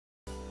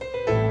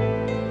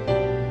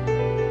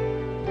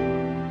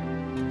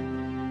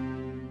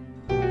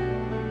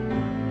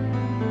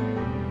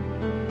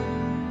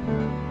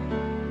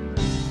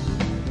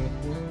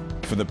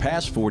For the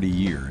past 40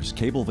 years,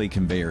 Cablevey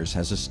Conveyors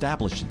has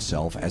established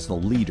itself as the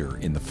leader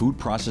in the food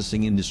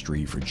processing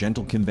industry for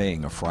gentle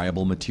conveying of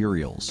friable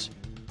materials.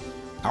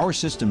 Our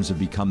systems have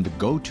become the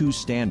go-to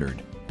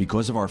standard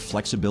because of our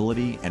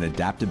flexibility and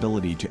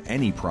adaptability to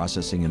any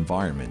processing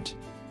environment.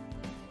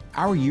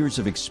 Our years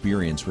of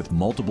experience with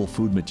multiple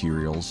food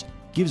materials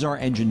gives our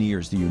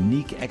engineers the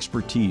unique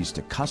expertise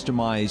to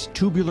customize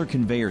tubular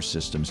conveyor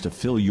systems to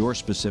fill your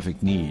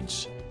specific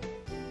needs.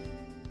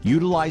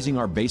 Utilizing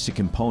our basic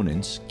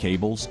components,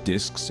 cables,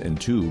 discs,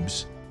 and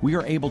tubes, we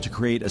are able to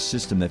create a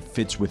system that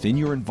fits within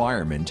your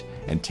environment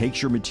and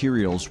takes your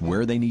materials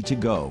where they need to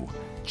go,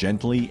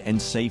 gently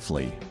and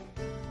safely.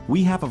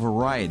 We have a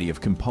variety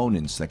of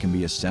components that can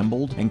be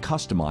assembled and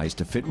customized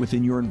to fit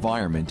within your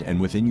environment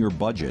and within your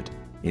budget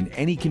in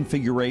any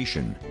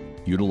configuration,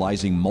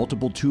 utilizing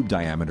multiple tube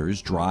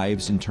diameters,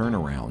 drives, and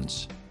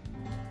turnarounds.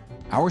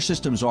 Our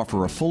systems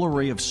offer a full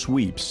array of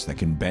sweeps that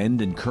can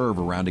bend and curve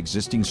around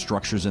existing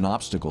structures and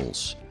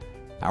obstacles.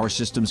 Our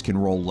systems can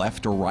roll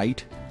left or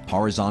right,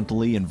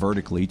 horizontally and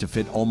vertically to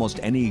fit almost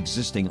any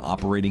existing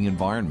operating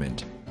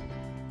environment.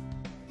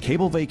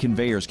 Cablevey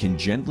Conveyors can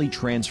gently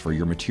transfer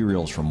your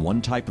materials from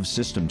one type of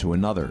system to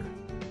another.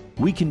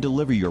 We can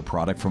deliver your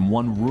product from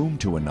one room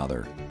to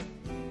another,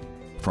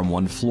 from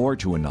one floor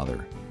to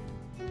another,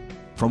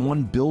 from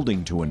one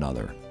building to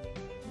another,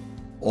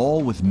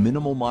 all with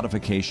minimal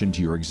modification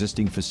to your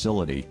existing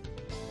facility.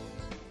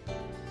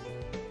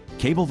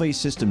 Cablevey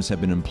systems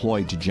have been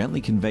employed to gently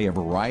convey a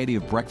variety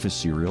of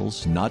breakfast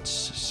cereals, nuts,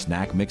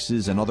 snack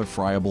mixes, and other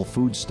friable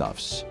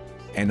foodstuffs.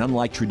 And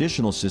unlike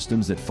traditional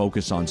systems that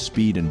focus on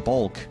speed and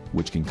bulk,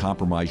 which can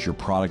compromise your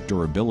product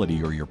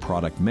durability or your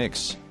product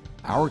mix,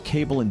 our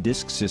cable and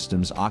disc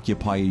systems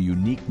occupy a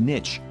unique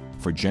niche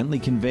for gently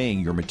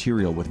conveying your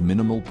material with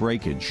minimal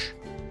breakage,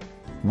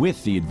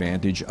 with the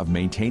advantage of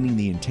maintaining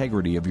the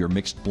integrity of your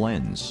mixed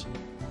blends.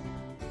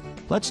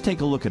 Let's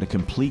take a look at a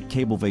complete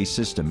Cablevey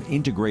system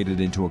integrated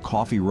into a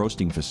coffee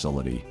roasting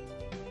facility.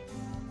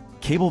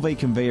 Cablevey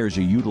conveyors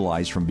are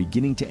utilized from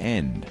beginning to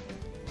end,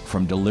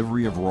 from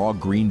delivery of raw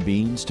green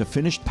beans to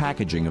finished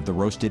packaging of the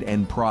roasted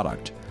end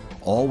product,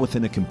 all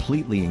within a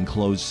completely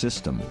enclosed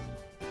system.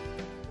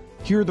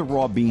 Here the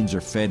raw beans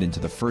are fed into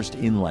the first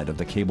inlet of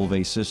the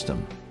Cablevey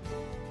system.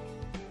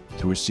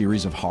 Through a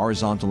series of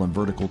horizontal and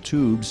vertical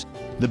tubes,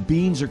 the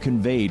beans are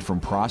conveyed from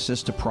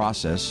process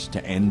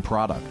to end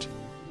product.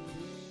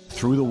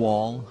 Through the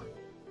wall,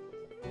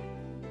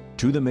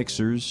 to the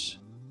mixers,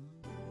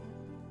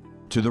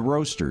 to the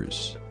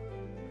roasters,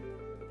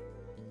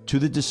 to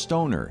the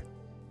destoner,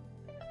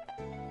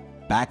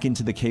 back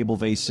into the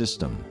Cablevey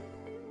system,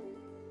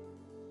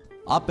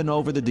 up and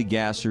over the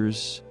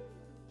degassers,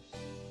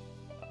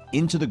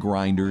 into the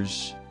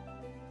grinders,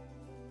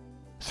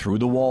 through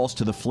the walls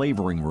to the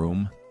flavoring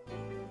room,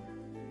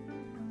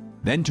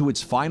 then to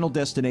its final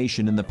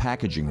destination in the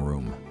packaging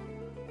room.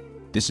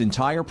 This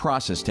entire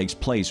process takes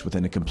place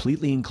within a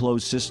completely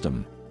enclosed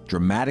system,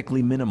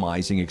 dramatically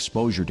minimizing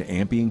exposure to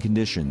ambient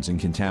conditions and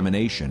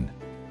contamination,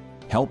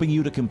 helping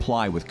you to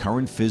comply with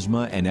current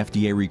FSMA and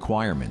FDA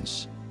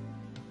requirements.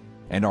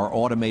 And our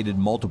automated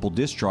multiple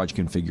discharge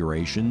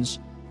configurations,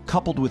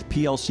 coupled with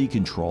PLC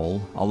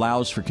control,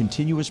 allows for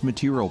continuous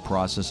material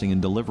processing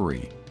and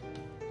delivery.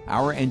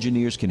 Our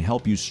engineers can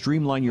help you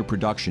streamline your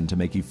production to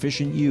make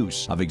efficient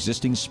use of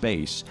existing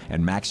space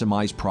and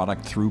maximize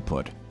product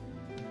throughput.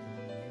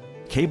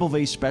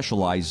 Cablevey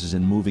specializes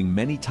in moving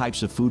many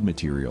types of food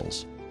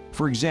materials.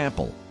 For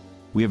example,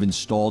 we have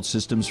installed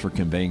systems for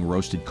conveying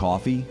roasted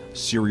coffee,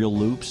 cereal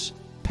loops,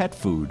 pet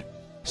food,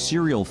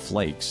 cereal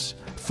flakes,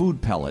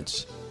 food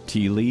pellets,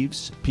 tea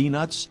leaves,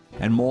 peanuts,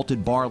 and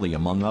malted barley,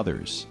 among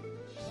others.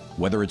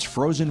 Whether it's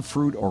frozen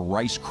fruit or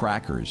rice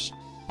crackers,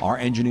 our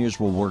engineers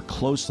will work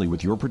closely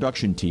with your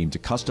production team to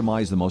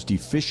customize the most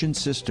efficient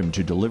system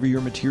to deliver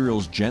your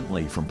materials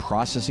gently from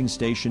processing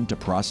station to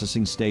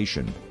processing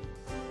station.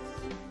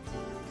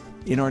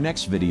 In our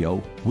next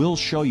video, we'll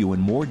show you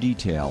in more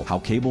detail how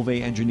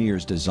Cablevey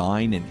engineers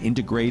design and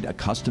integrate a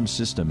custom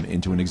system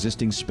into an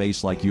existing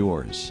space like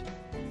yours.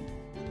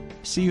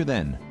 See you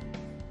then.